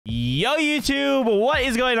Yo YouTube, what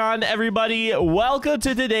is going on everybody? Welcome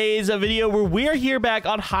to today's video where we are here back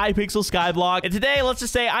on Hypixel Skyblock. And today, let's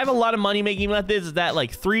just say I have a lot of money making methods that like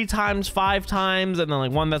 3 times, 5 times, and then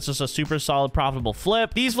like one that's just a super solid profitable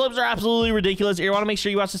flip. These flips are absolutely ridiculous. You want to make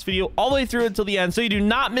sure you watch this video all the way through until the end so you do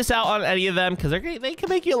not miss out on any of them because they can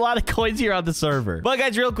make you a lot of coins here on the server. But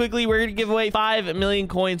guys, real quickly, we're going to give away 5 million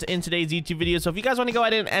coins in today's YouTube video. So if you guys want to go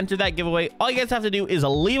ahead and enter that giveaway, all you guys have to do is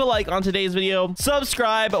leave a like on today's video,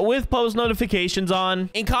 subscribe with post notifications on,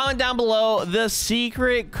 and comment down below the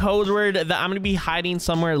secret code word that I'm going to be hiding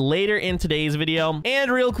somewhere later in today's video. And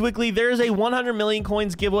real quickly, there's a 100 million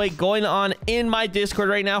coins giveaway going on in my Discord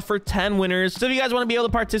right now for 10 winners. So if you guys want to be able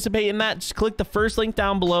to participate in that, just click the first link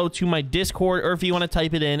down below to my Discord, or if you want to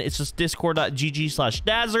type it in, it's just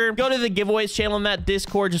discord.gg/Dazzer. Go to the giveaways channel in that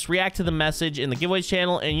Discord, just react to the message in the giveaways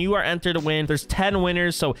channel, and you are entered to win. There's 10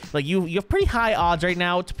 winners, so like you have pretty high odds right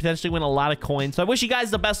now to potentially win a lot of coins. So I wish you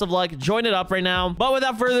guys the best of luck. Join it up right now. But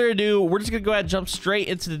without further ado, we're just gonna go ahead and jump straight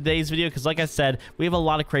into today's video because like I said, we have a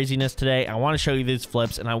lot of craziness today. I want to show you these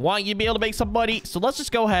flips and I want you to be able to make some money. So let's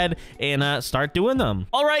just go ahead and start doing them.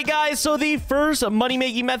 All right, guys. So the first money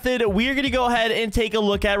making method we're gonna go ahead and take a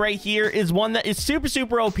look at right here is one that is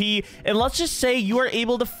super OP. And let's just say you are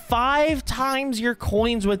able to 5 times your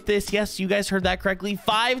coins with this. Yes, you guys heard that correctly.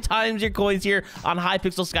 5 times your coins here on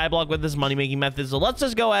Hypixel Skyblock with this money making method. So let's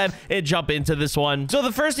just go ahead and jump into this one. So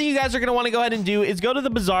the first thing you guys are going to want to go ahead and do is go to the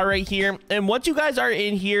Bazaar right here. And once you guys are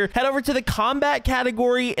in here, head over to the combat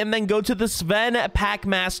category and then go to the Sven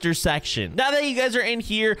Packmaster section. Now that you guys are in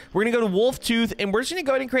here, we're going to go to Wolf Tooth and we're just going to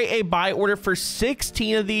go ahead and create a buy order for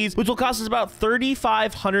 16 of these, which will cost us about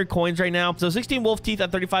 3,500 coins right now. So 16 Wolf Teeth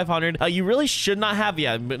at 3,500. You really should not have,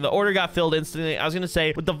 the order got filled instantly. I was going to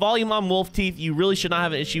say with the volume on Wolf Teeth, you really should not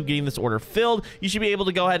have an issue getting this order filled. You should be able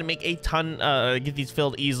to go ahead and make a ton, get these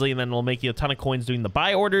filled easily, and then we'll make you a ton of coins doing the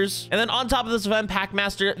buy orders. And then on top of this event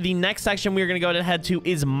Packmaster, the next section we're going to go ahead and head to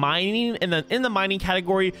is mining. And then in the mining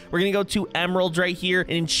category, we're going to go to emeralds right here.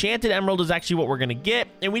 An enchanted emerald is actually what we're going to get.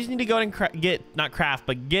 And we just need to go ahead and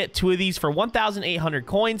get 2 of these for 1,800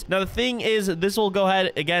 coins. Now, the thing is, this will go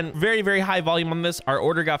ahead, again, very high volume on this. Our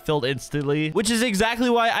order got filled instantly, which is exactly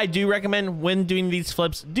why I do recommend when doing these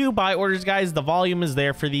flips, do buy orders, guys. The volume is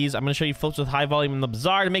there for these. I'm going to show you flips with high volume in the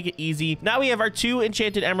Bazaar to make it easy. Now we have our 2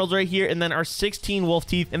 enchanted emeralds right here, and then our 16 wolf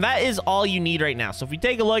teeth, and that is all you need right now. So if you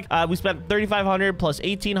take a look, we spent 3,500 plus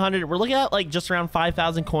 1,800. We're looking at like just around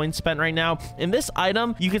 5,000 coins spent right now. In this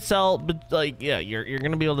item, you could sell, but like, yeah, you're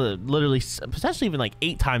gonna be able to literally potentially even like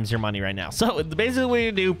 8 times your money right now. So basically what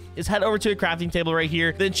you're gonna do is head over to a crafting table right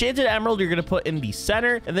here. The enchanted emerald you're gonna put in the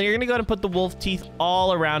center, and then you're gonna go ahead and put the wolf teeth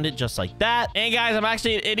all around it just like that. And guys, I'm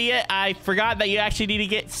actually an idiot. I forgot that you actually need to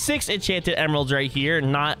get 6 enchanted emeralds right here,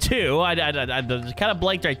 not 2. I kind of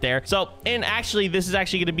blanked right there. So, and actually, this is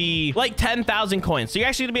actually going to be like 10,000 coins. So you're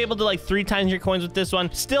actually going to be able to like 3 times your coins with this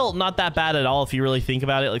one. Still not that bad at all if you really think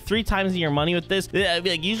about it. Like 3 times your money with this.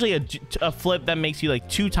 Like usually a flip that makes you like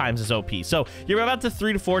 2 times as OP. So you're about to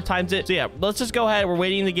 3 to 4 times it. So yeah, let's just go ahead. We're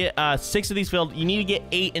waiting to get 6 of these filled. You need to get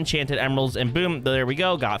 8 enchanted emeralds, and boom, there we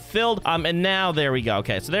go, got filled. And now there we go.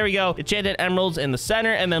 Okay, so there we go. Enchanted emeralds in the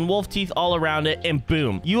center, and then wolf teeth all around it, and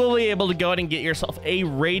boom, you will be able to go ahead and get yourself a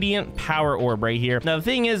radiant power orb right here. Now the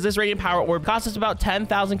thing is, this radiant power orb costs us about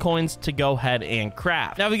 10,000 coins to go ahead and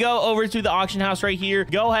craft. Now we go over to the auction house right here.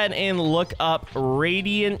 Go ahead and look up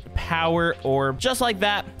radiant power orb, just like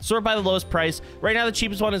that. Sort by the lowest price. Right now the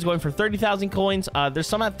cheapest one is going for 30,000 coins. There's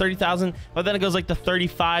some at 30,000, but then it goes like to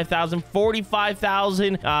 35,000,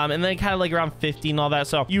 45,000, and then kind of like around 50 and all that.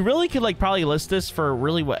 So you really could like probably list this for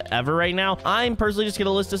really whatever right now. I'm personally just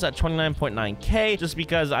gonna list this at 29.9k just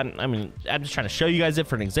because I'm just trying to show you guys it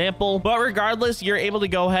for an example. But regardless, you're able to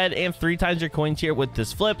go ahead and 3 times your coins here with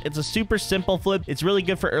this flip. It's a super simple flip. It's really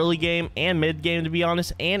good for early game and mid game, to be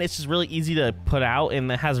honest, and it's just really easy to put out,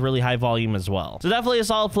 and it has really high volume as well. So definitely a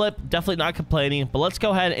solid flip, definitely not complaining. But let's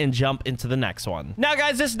go ahead and jump into the next one. Now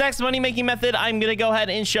guys, this next money making method I'm gonna go ahead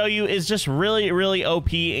and show you is just really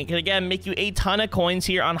OP, and can again make you a ton of coins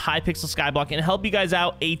here on Hypixel Skyblock and help you guys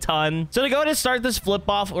out a ton. So to go ahead and start this flip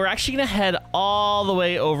off, we're actually gonna head all the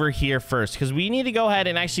way over here first because we need to go ahead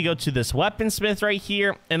and actually go to this weaponsmith right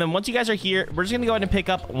here. And then once you guys are here, we're just gonna go ahead and pick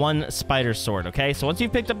up 1 spider sword. Okay, so once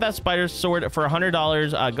you've picked up that spider sword for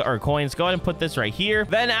 $100 or coins, go ahead and put this right here.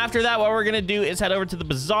 Then after that, what we're gonna do is head over to the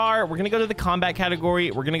Bazaar. We're gonna go to the combat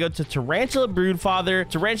category. We're gonna go to Tarantula Broodfather,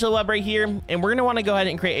 Tarantula Web right here, and we're gonna want to go ahead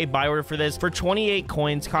and create a buy order for this for 28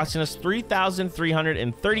 coins, costing us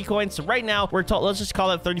 3,330 coins. So right now we're told, let's just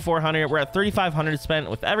call it 35 5,400. We're at 3,500 spent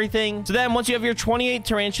with everything. So then once you have your 28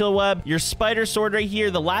 tarantula web, your spider sword right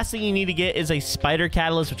here, the last thing you need to get is a spider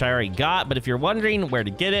catalyst, which I already got. But if you're wondering where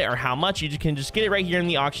to get it or how much, you can just get it right here in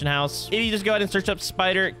the auction house. If you just go ahead and search up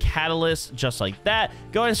spider catalyst just like that,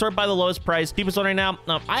 go ahead and sort by the lowest price. Cheapest one right now.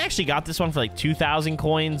 I actually got this one for like 2,000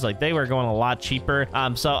 coins. Like they were going a lot cheaper.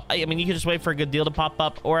 So I mean, you can just wait for a good deal to pop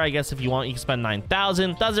up, or I guess if you want, you can spend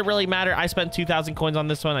 9,000. Doesn't really matter. I spent 2,000 coins on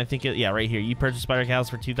this one. I think yeah, right here, you purchased spider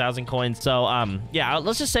catalyst for 2,000 coins. So yeah,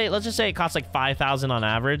 let's just say it costs like 5,000 on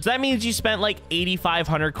average. So that means you spent like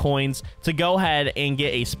 8,500 coins to go ahead and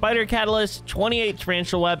get a spider catalyst, 28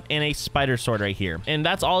 tarantula web, and a spider sword right here. And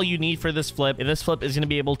that's all you need for this flip. And this flip is going to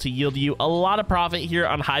be able to yield you a lot of profit here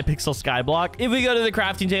on Hypixel Skyblock. If we go to the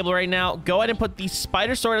crafting table right now, go ahead and put the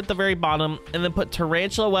spider sword at the very bottom, and then put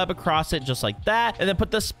tarantula web across it just like that, and then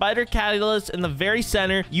put the spider catalyst in the very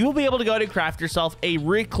center. You will be able to go ahead and craft yourself a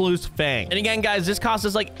recluse fang. And again, guys, this costs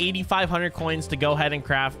us like 8,500 coins to go ahead and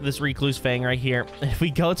craft this recluse fang right here. If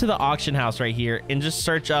we go to the auction house right here and just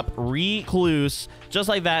search up recluse just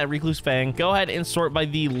like that, recluse fang, go ahead and sort by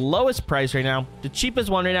the lowest price right now. The cheapest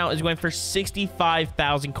one right now is going for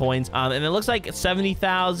 65,000 coins, and it looks like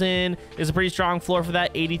 70,000 is a pretty strong floor for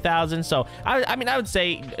that. 80,000. So I mean, I would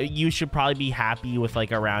say you should probably be happy with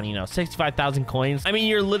like around, you know, 65,000 coins. I mean,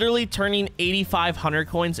 you're literally turning 8,500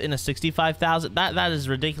 coins into 65,000. That is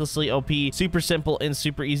ridiculously OP, super simple and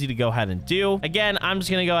super easy to go ahead and do. Again, I'm just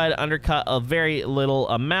gonna go ahead and undercut a very little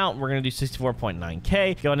amount. We're gonna do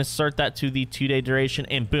 64.9k. Go ahead and insert that to the 2-day duration,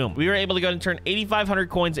 and boom, we were able to go ahead and turn 8,500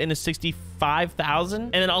 coins into 65,000.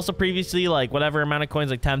 And then also previously, like whatever amount of coins,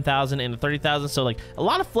 like 10,000 into 30,000. So like a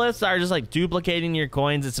lot of flips that are just like duplicating your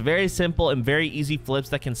coins. It's very simple and very easy flips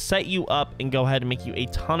that can set you up and go ahead and make you a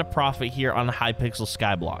ton of profit here on the Hypixel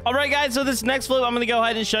Skyblock. All right, guys, so this next flip I'm going to go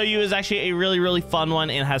ahead and show you is actually a really fun one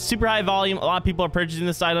and has super high volume. A lot of people are purchasing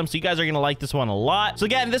this item, so you guys are going to like this one a lot. So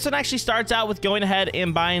again, this one actually starts out with going ahead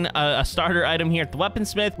and buying a starter item here at the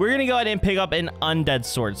weaponsmith. We're going to go ahead and pick up an undead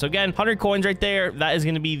sword. So again, 100 coins right there. That is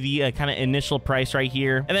going to be the kind of initial price right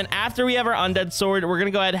here. And then after we have our undead sword, we're going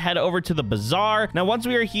to go ahead and head over to the Bazaar. Now, once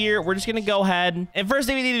we are here, we're just going to go ahead, and first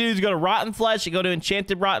thing we need to do is go to rotten flesh, go to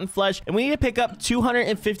enchanted rotten flesh, and we need to pick up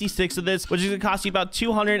 256 of this, which is going to cost you about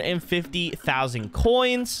 250,000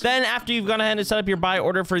 coins. Then after you've gone ahead and set up your buy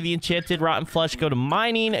order for the enchanted rotten flesh, go to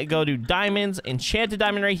mining, go to diamonds, enchanted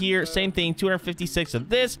diamond right here, same thing, 256 of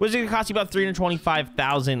this, which is going to cost you about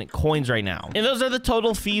 325,000 coins right now. And those are the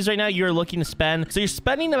total fees right now you're looking to spend. So you're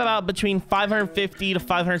spending about between 550 to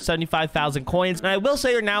 575,000 coins. And I will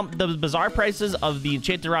say right now, the Bazaar prices of the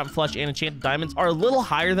enchanted rotten flesh and enchanted diamonds are a little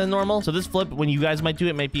higher than normal. So this flip, when you guys might do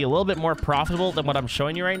it, might be a little bit more profitable than what I'm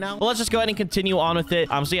showing you right now. But let's just go ahead and continue on with it.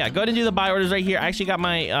 So yeah, go ahead and do the buy orders right here. I actually got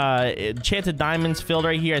my enchanted diamonds filled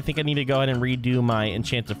right here. I think I need to go ahead and redo my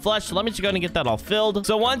enchanted flesh. So let me just go ahead and get that all filled.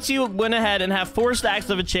 So once you went ahead and have 4 stacks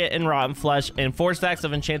of enchanted rotten flesh and 4 stacks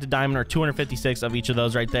of enchanted diamond, or 256 of each of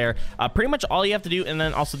those right there, pretty much all you have to do, and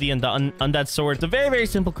then also the undead sword. It's a very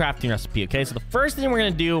simple crafting recipe. Okay, so the first thing we're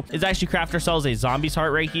gonna do is actually craft ourselves a zombie's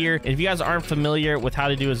heart right here. And if you guys aren't familiar with how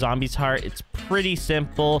to do a zombie's heart, it's pretty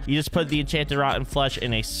simple. You just put the enchanted rotten flesh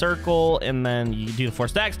in a circle, and then you do the 4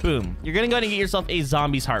 stacks. Boom, you're gonna go ahead and get yourself a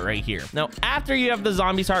zombie's heart right here. Now after you have the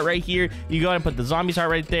zombie's heart right here, you go ahead and put the zombie's heart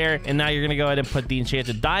right there, and now you're gonna go ahead and put the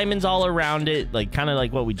enchanted diamonds all around it, like kind of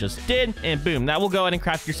like what we just did, and boom, that will go ahead and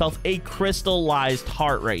craft yourself a crystallized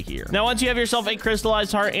heart right here. Now once you have yourself a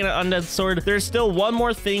crystallized heart and an undead sword, there's still one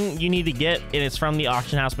more thing you need to get, and it's from the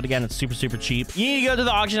auction house, but again, it's super cheap. You need to go to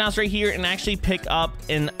the auction house right here and actually pick up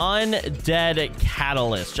an undead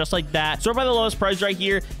catalyst just like that. Sort by the lowest price right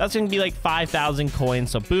here. That's gonna be like 5,000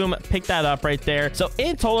 coins. So boom, pick that up right there. So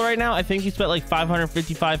in total right now, I think you spent like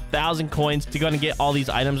 555,000 coins to go and get all these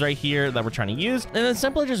items right here that we're trying to use. And then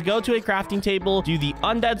simply just go to a crafting table, do the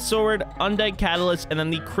undead sword, undead catalyst, and then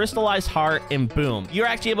the crystallized heart, and boom, you're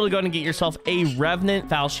actually able to go and get yourself a revenant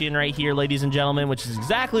falchion right here, ladies and gentlemen, which is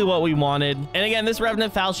exactly what we wanted. And again, this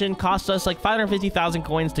revenant falchion cost us like 550,000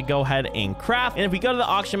 coins to go ahead and craft. And if we go to the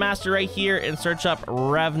auction master right here and search up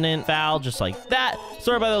revenant fal just like that,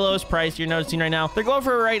 sort by the lowest price, you're noticing right now they're going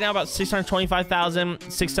for right now about 625,000,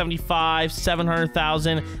 675,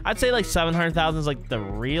 700,000. I'd say like 700,000 is like the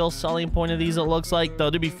real selling point of these, it looks like. Though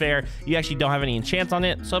to be fair, you actually don't have any enchants on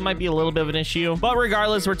it, so it might be a little bit of an issue. But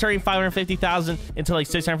regardless, we're turning 550,000 into like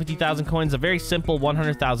 650,000 coins, a very simple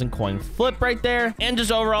 100,000 coin flip right there, and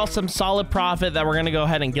just overall some solid profit that we're gonna go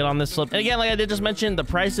ahead and get on this flip. And again, like I did just mention, the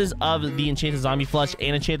prices of the enchanted zombie flesh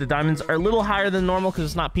and enchanted diamonds are a little higher than normal because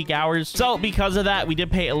it's not peak hours. So because of that, we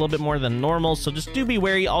did pay a little bit more than normal. So just do be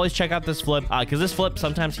wary. Always check out this flip because this flip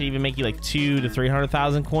sometimes can even make you like 200,000 to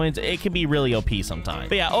 300,000 coins. It can be really OP sometimes.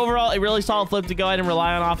 But yeah, overall, a really solid flip to go ahead and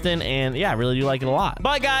rely on often. And yeah, I really do like it a lot.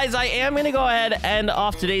 But guys, I am going to go ahead and end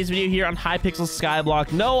off today's video here on Hypixel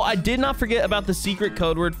Skyblock. No, I did not forget about the secret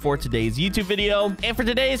code word for today's YouTube video. And for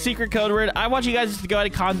today's secret code word, I want you guys just to go ahead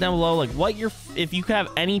and comment down below, like if you could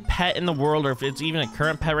have any pet in the world, or if it's even a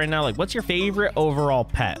current pet right now, like what's your favorite overall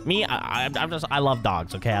pet? Me, I love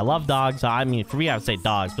dogs. Okay, I love dogs. So, I mean, for me, I would say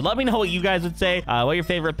dogs. But let me know what you guys would say, what your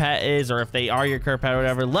favorite pet is, or if they are your current pet or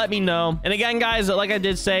whatever. Let me know. And again, guys, like I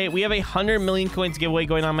did say, we have a 100 million coins giveaway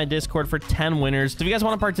going on my Discord for 10 winners. So if you guys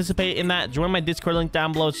want to participate in that, join my Discord link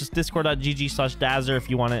down below. It's just discord.gg/Dazzer if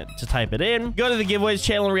you want to type it in. Go to the giveaways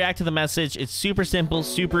channel and react to the message. It's super simple,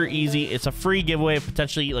 super easy. It's a free giveaway,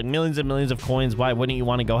 potentially like millions and millions of coins. Why wouldn't you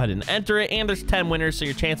want to go ahead and enter it? And there's 10 winners, so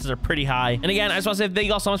your chances are pretty high. And again, I just want to say thank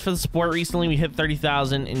you all so much for the support. Recently, we hit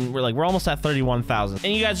 30,000, and we're almost at 31,000.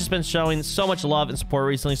 And you guys just been showing so much love and support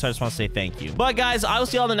recently, so I just want to say thank you. But guys, I will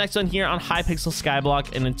see you all in the next one here on Hypixel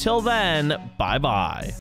Skyblock. And until then, bye-bye.